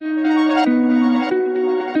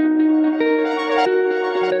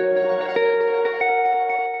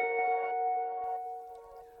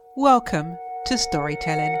Welcome to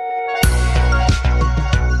Storytelling.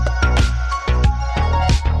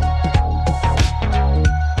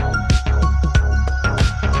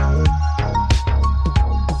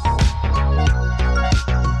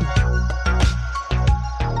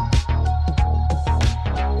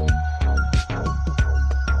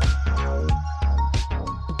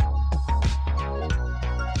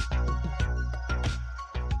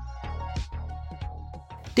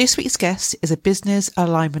 This week's guest is a business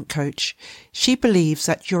alignment coach. She believes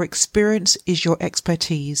that your experience is your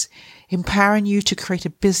expertise, empowering you to create a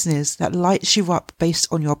business that lights you up based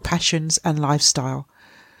on your passions and lifestyle.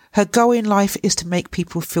 Her goal in life is to make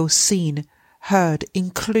people feel seen, heard,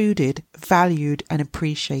 included, valued, and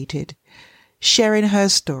appreciated. Sharing her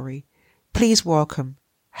story, please welcome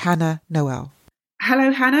Hannah Noel.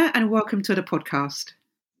 Hello, Hannah, and welcome to the podcast.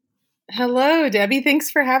 Hello, Debbie.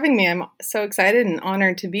 Thanks for having me. I'm so excited and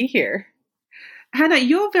honored to be here. Hannah,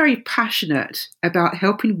 you're very passionate about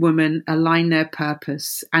helping women align their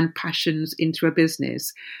purpose and passions into a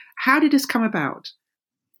business. How did this come about?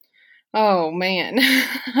 Oh, man.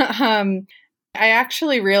 I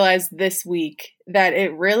actually realized this week that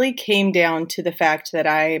it really came down to the fact that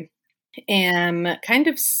I am kind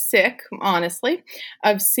of sick, honestly,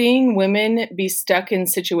 of seeing women be stuck in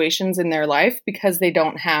situations in their life because they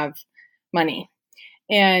don't have money.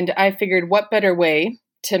 And I figured, what better way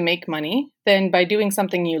to make money than by doing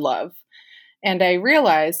something you love? And I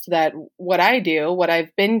realized that what I do, what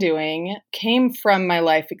I've been doing, came from my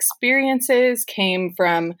life experiences, came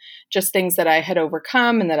from just things that I had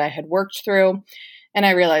overcome and that I had worked through. And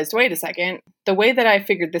I realized, wait a second, the way that I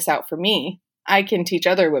figured this out for me, I can teach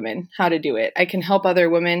other women how to do it. I can help other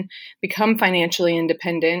women become financially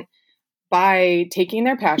independent by taking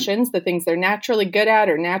their passions, the things they're naturally good at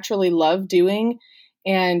or naturally love doing,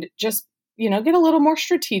 and just, get a little more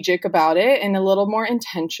strategic about it and a little more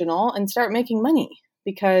intentional and start making money.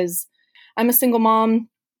 Because I'm a single mom.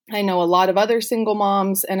 I know a lot of other single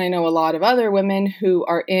moms, and I know a lot of other women who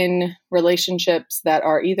are in relationships that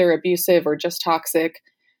are either abusive or just toxic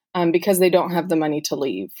because they don't have the money to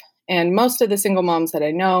leave. And most of the single moms that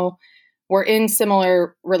I know were in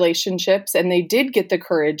similar relationships, and they did get the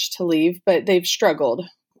courage to leave, but they've struggled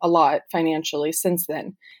a lot financially since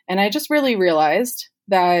then. And I just really realized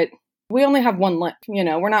that we only have one life.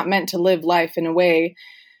 We're not meant to live life in a way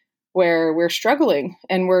where we're struggling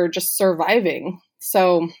and we're just surviving.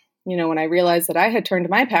 So, when I realized that I had turned to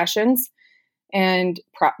my passions and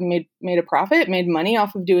made a profit, made money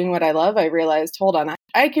off of doing what I love, I realized, hold on,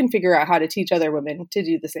 I can figure out how to teach other women to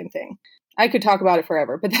do the same thing. I could talk about it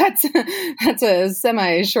forever, but that's a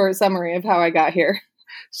semi-short summary of how I got here.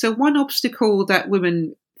 So one obstacle that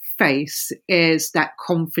women face is that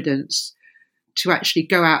confidence to actually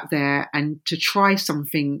go out there and to try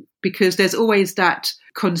something, because there's always that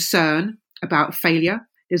concern about failure.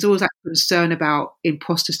 There's always that concern about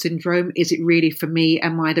imposter syndrome. Is it really for me?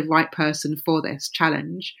 Am I the right person for this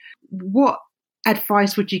challenge? What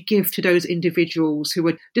advice would you give to those individuals who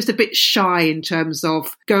are just a bit shy in terms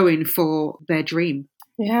of going for their dream?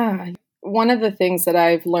 Yeah. One of the things that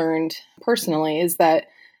I've learned personally is that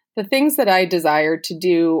the things that I desire to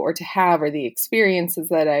do or to have, or the experiences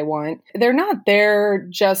that I want, they're not there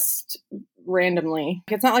just randomly.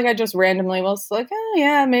 It's not like I just randomly was like, oh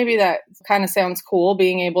yeah, maybe that kind of sounds cool,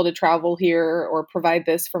 being able to travel here or provide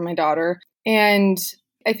this for my daughter. And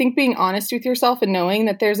I think being honest with yourself and knowing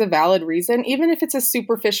that there's a valid reason, even if it's a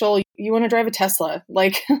superficial, you want to drive a Tesla,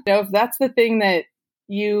 if that's the thing that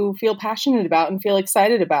you feel passionate about and feel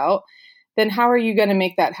excited about, then how are you going to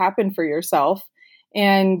make that happen for yourself?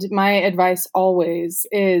 And my advice always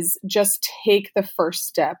is just take the first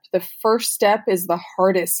step. The first step is the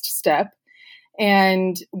hardest step.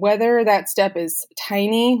 And whether that step is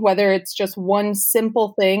tiny, whether it's just one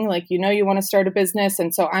simple thing, like, you want to start a business,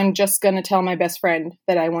 and so I'm just going to tell my best friend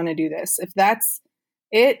that I want to do this. If that's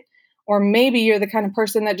it, or maybe you're the kind of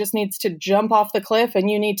person that just needs to jump off the cliff and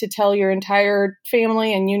you need to tell your entire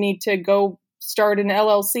family and you need to go start an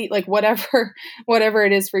LLC, like whatever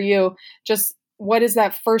it is for you, just what is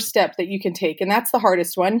that first step that you can take? And that's the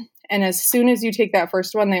hardest one. And as soon as you take that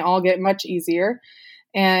first one, they all get much easier.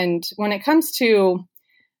 And when it comes to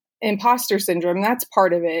imposter syndrome, that's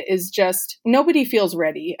part of it, is just nobody feels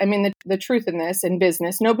ready. I mean, the truth in this, in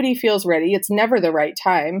business, nobody feels ready. It's never the right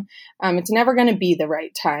time. It's never going to be the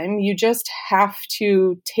right time. You just have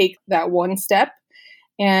to take that one step.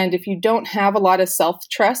 And if you don't have a lot of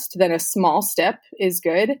self-trust, then a small step is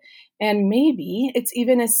good. And maybe it's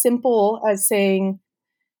even as simple as saying,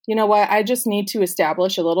 you know what, I just need to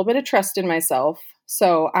establish a little bit of trust in myself.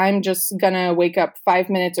 So I'm just going to wake up 5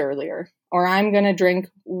 minutes earlier, or I'm going to drink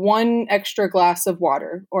one extra glass of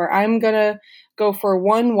water, or I'm going to go for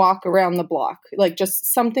one walk around the block, like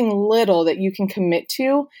just something little that you can commit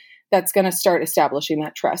to that's going to start establishing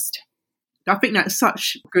that trust. I think that's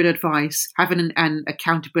such good advice, having an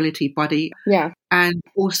accountability buddy. Yeah. And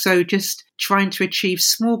also just trying to achieve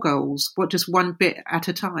small goals, but just one bit at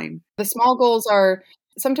a time. The small goals are,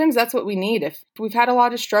 sometimes that's what we need. If we've had a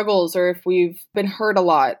lot of struggles, or if we've been hurt a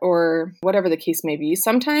lot, or whatever the case may be,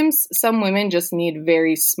 sometimes some women just need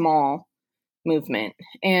very small movement,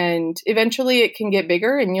 and eventually it can get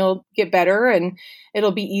bigger and you'll get better and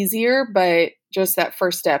it'll be easier. But just that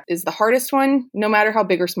first step is the hardest one. No matter how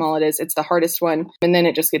big or small it is, it's the hardest one. And then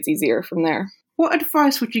it just gets easier from there. What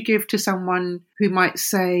advice would you give to someone who might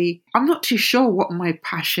say, I'm not too sure what my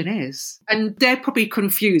passion is? And they're probably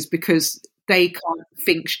confused because they can't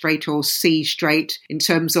think straight or see straight in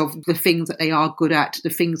terms of the things that they are good at, the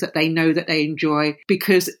things that they know that they enjoy,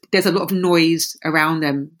 because there's a lot of noise around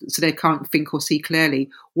them, so they can't think or see clearly.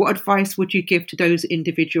 What advice would you give to those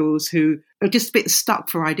individuals who are just a bit stuck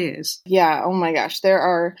for ideas? Yeah, oh my gosh, there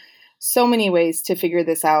are so many ways to figure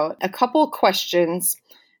this out. A couple questions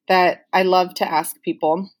that I love to ask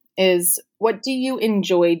people is, what do you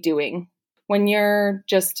enjoy doing when you're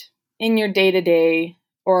just in your day-to-day?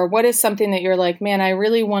 Or what is something that you're like, man, I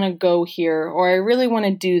really want to go here, or I really want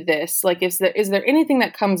to do this? Like, is there anything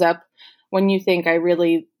that comes up when you think I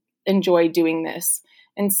really enjoy doing this?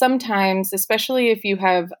 And sometimes, especially if you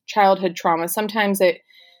have childhood trauma, sometimes it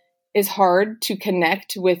is hard to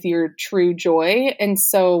connect with your true joy. And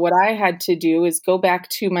so what I had to do is go back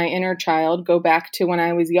to my inner child, go back to when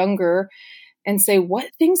I was younger, and say, what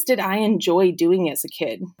things did I enjoy doing as a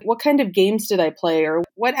kid? What kind of games did I play, or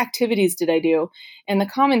what activities did I do? And the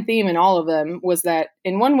common theme in all of them was that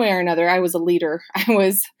in one way or another, I was a leader. I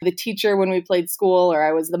was the teacher when we played school, or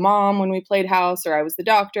I was the mom when we played house, or I was the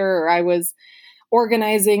doctor, or I was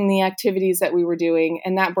organizing the activities that we were doing.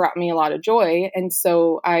 And that brought me a lot of joy. And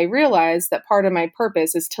so I realized that part of my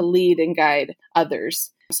purpose is to lead and guide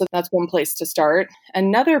others. So that's one place to start.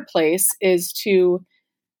 Another place is to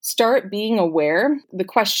start being aware. The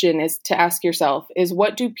question is to ask yourself is,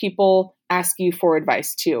 what do people ask you for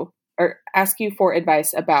advice to, or ask you for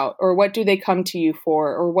advice about, or what do they come to you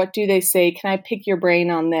for, or what do they say, can I pick your brain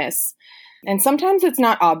on this? And sometimes it's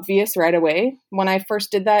not obvious right away. When I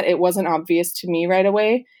first did that, it wasn't obvious to me right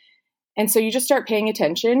away. And so you just start paying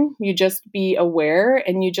attention, you just be aware,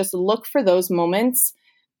 and you just look for those moments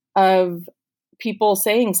of people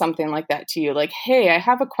saying something like that to you, like, hey, I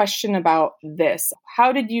have a question about this.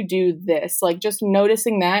 How did you do this? Like, just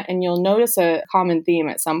noticing that, and you'll notice a common theme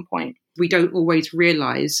at some point. We don't always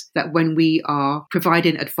realize that when we are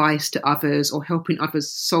providing advice to others or helping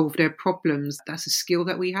others solve their problems, that's a skill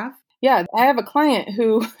that we have. Yeah, I have a client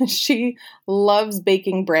who she loves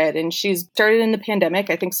baking bread, and she's started in the pandemic.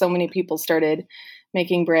 I think so many people started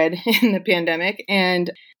making bread in the pandemic, and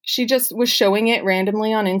she just was showing it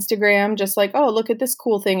randomly on Instagram, just like, oh, look at this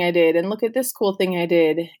cool thing I did, and look at this cool thing I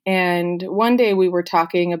did. And one day we were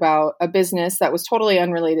talking about a business that was totally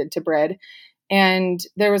unrelated to bread. And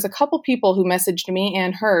there was a couple people who messaged me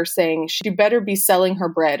and her saying she better be selling her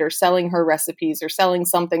bread, or selling her recipes, or selling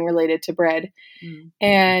something related to bread. Mm.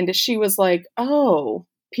 And she was like, oh,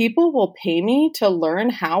 people will pay me to learn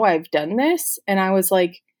how I've done this? And I was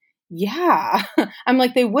like, yeah. I'm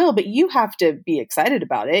like, they will, but you have to be excited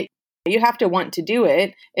about it. You have to want to do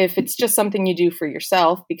it. If it's just something you do for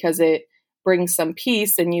yourself because it brings some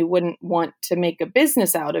peace and you wouldn't want to make a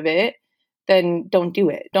business out of it, then don't do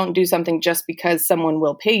it. Don't do something just because someone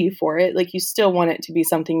will pay you for it. Like, you still want it to be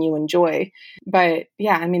something you enjoy. But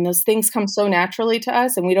yeah, I mean, those things come so naturally to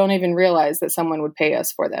us, and we don't even realize that someone would pay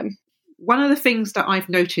us for them. One of the things that I've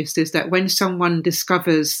noticed is that when someone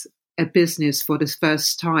discovers a business for the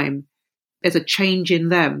first time, there's a change in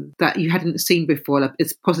them that you hadn't seen before. Like,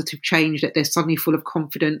 it's positive change, that they're suddenly full of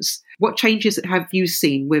confidence. What changes have you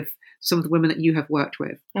seen with some of the women that you have worked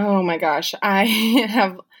with? Oh my gosh, I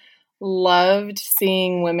have loved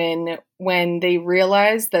seeing women when they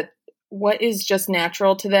realize that what is just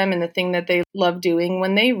natural to them and the thing that they love doing,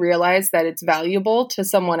 when they realize that it's valuable to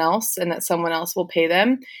someone else and that someone else will pay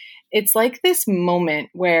them. It's like this moment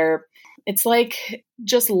where it's like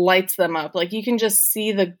just lights them up. Like, you can just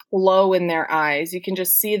see the glow in their eyes. You can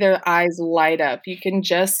just see their eyes light up. You can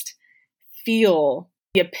just feel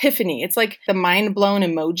the epiphany. It's like the mind blown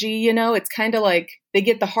emoji, you know, it's kind of like they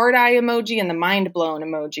get the heart eye emoji and the mind blown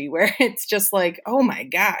emoji, where it's just like, oh my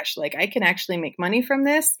gosh, like, I can actually make money from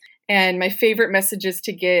this. And my favorite messages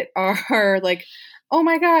to get are like, oh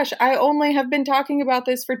my gosh, I only have been talking about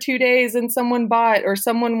this for 2 days and someone bought, or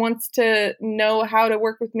someone wants to know how to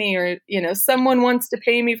work with me, or, someone wants to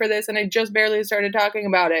pay me for this and I just barely started talking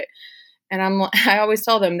about it. And I always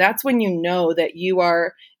tell them that's when you know that you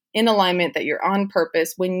are in alignment, that you're on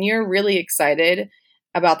purpose, when you're really excited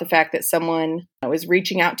about the fact that someone is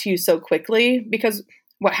reaching out to you so quickly. Because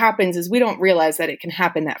what happens is we don't realize that it can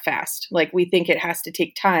happen that fast. Like, we think it has to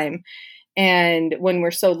take time. And when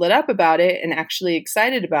we're so lit up about it and actually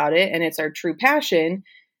excited about it, and it's our true passion,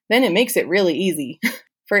 then it makes it really easy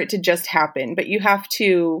for it to just happen. But you have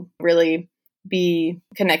to really be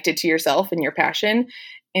connected to yourself and your passion.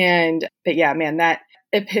 But yeah, man, that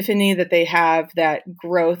epiphany that they have, that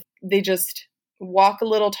growth, they just walk a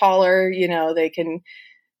little taller,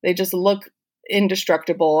 they just look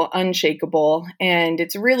indestructible, unshakable. And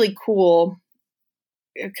it's really cool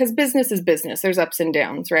because business is business. There's ups and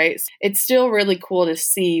downs, right? It's still really cool to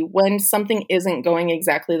see when something isn't going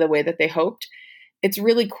exactly the way that they hoped. It's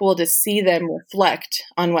really cool to see them reflect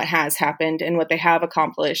on what has happened and what they have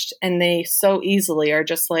accomplished. And they so easily are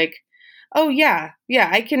just like, oh yeah,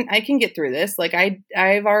 I can get through this. Like,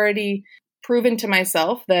 I've already proven to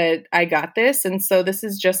myself that I got this. And so this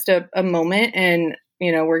is just a moment, and,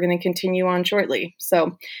 we're going to continue on shortly.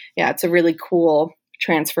 So yeah, it's a really cool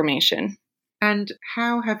transformation. And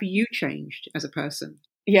how have you changed as a person?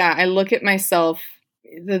 Yeah, I look at myself,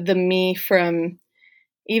 the me from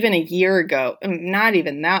even a year ago, not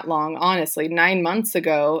even that long, honestly, 9 months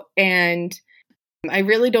ago. And I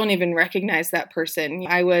really don't even recognize that person.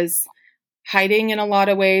 I was hiding in a lot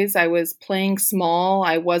of ways. I was playing small.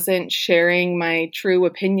 I wasn't sharing my true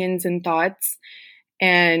opinions and thoughts.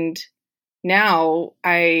 And now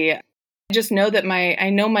I just know that I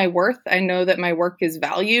know my worth. I know that my work is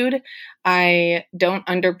valued. I don't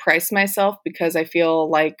underprice myself because I feel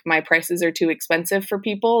like my prices are too expensive for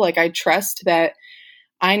people. Like, I trust that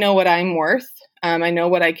I know what I'm worth. I know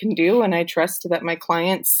what I can do. And I trust that my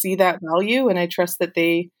clients see that value. And I trust that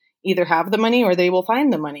they either have the money or they will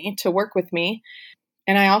find the money to work with me.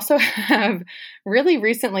 And I also have really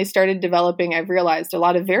recently started developing, I've realized, a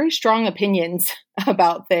lot of very strong opinions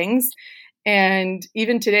about things. And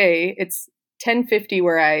even today, it's 10:50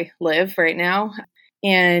 where I live right now.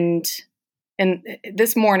 And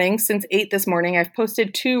this morning, since 8 this morning, I've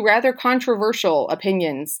posted 2 rather controversial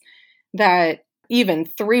opinions that even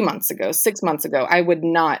 3 months ago, 6 months ago, I would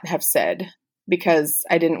not have said, because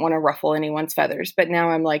I didn't want to ruffle anyone's feathers. But now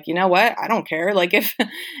I'm like, you know what? I don't care. Like,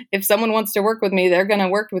 if someone wants to work with me, they're going to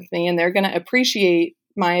work with me and they're going to appreciate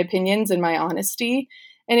my opinions and my honesty.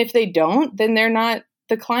 And if they don't, then they're not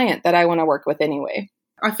the client that I want to work with anyway.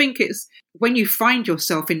 I think it's when you find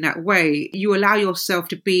yourself in that way, you allow yourself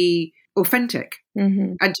to be authentic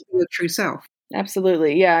and to be your true self.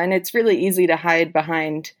 Absolutely. Yeah. And it's really easy to hide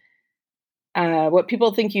behind what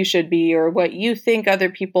people think you should be, or what you think other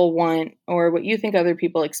people want, or what you think other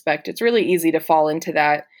people expect. It's really easy to fall into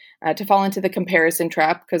that, to fall into the comparison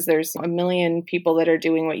trap, because there's a million people that are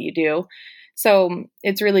doing what you do. So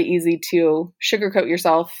it's really easy to sugarcoat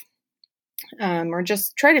yourself, or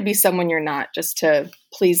just try to be someone you're not, just to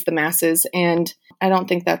please the masses. And I don't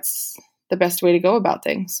think that's the best way to go about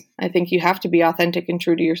things. I think you have to be authentic and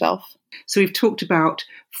true to yourself. So we've talked about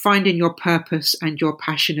finding your purpose and your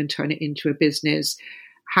passion and turn it into a business,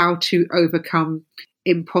 how to overcome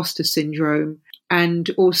imposter syndrome, and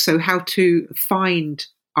also how to find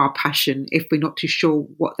our passion if we're not too sure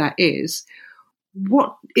what that is.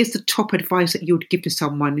 What is the top advice that you would give to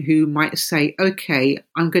someone who might say, okay,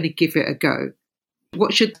 I'm going to give it a go?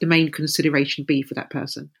 What should the main consideration be for that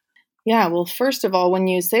person? Yeah, well, first of all, when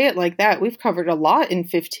you say it like that, we've covered a lot in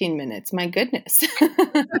 15 minutes. My goodness.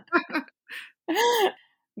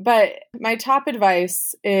 But my top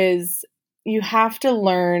advice is you have to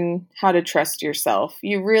learn how to trust yourself.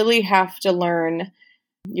 You really have to learn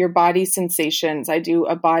your body sensations. I do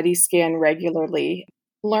a body scan regularly.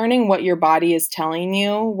 Learning what your body is telling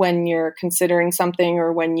you when you're considering something,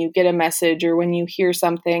 or when you get a message, or when you hear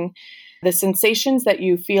something. The sensations that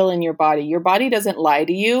you feel in your body doesn't lie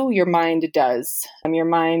to you, your mind does. Your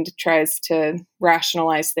mind tries to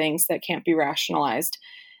rationalize things that can't be rationalized.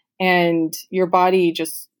 And your body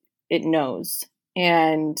just, it knows.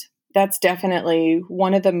 And that's definitely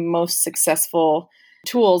one of the most successful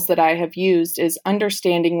tools that I have used, is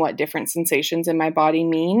understanding what different sensations in my body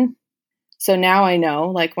mean. So now I know,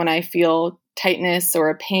 like, when I feel tightness or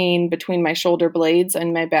a pain between my shoulder blades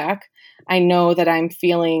and my back, I know that I'm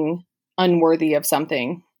feeling unworthy of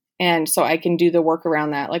something. And so I can do the work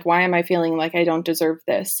around that. Like, why am I feeling like I don't deserve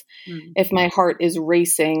this? If my heart is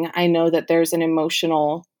racing, I know that there's an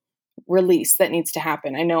emotional release that needs to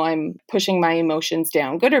happen. I know I'm pushing my emotions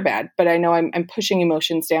down, good or bad, but I know I'm pushing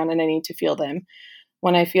emotions down and I need to feel them.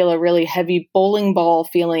 When I feel a really heavy bowling ball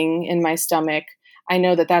feeling in my stomach, I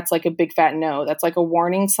know that that's like a big fat no. That's like a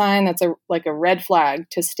warning sign. That's like a red flag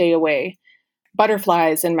to stay away.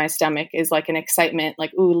 Butterflies in my stomach is like an excitement,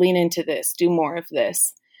 like, ooh, lean into this, do more of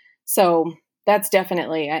this. So that's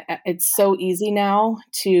definitely, it's so easy now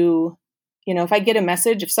to, if I get a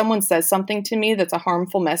message, if someone says something to me that's a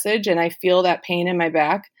harmful message and I feel that pain in my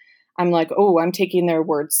back, I'm like, oh, I'm taking their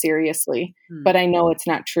words seriously, but I know it's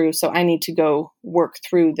not true. So I need to go work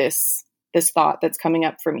through this thought that's coming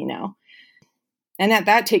up for me now. And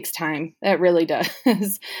that takes time. That really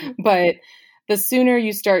does. But the sooner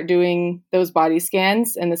you start doing those body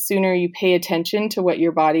scans and the sooner you pay attention to what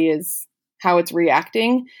your body is, how it's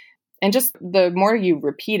reacting, and just the more you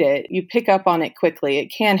repeat it, you pick up on it quickly.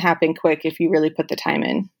 It can happen quick if you really put the time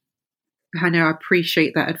in. Hannah, I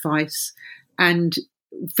appreciate that advice. And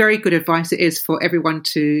very good advice it is for everyone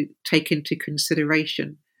to take into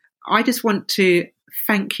consideration. I just want to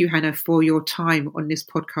thank you, Hannah, for your time on this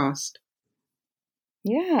podcast.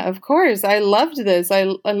 Yeah, of course. I loved this. I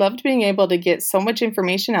loved being able to get so much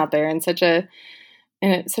information out there in such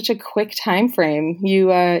a quick time frame. You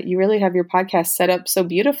really have your podcast set up so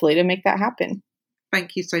beautifully to make that happen.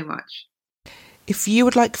 Thank you so much. If you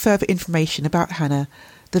would like further information about Hannah,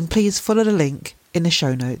 then please follow the link in the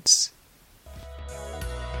show notes.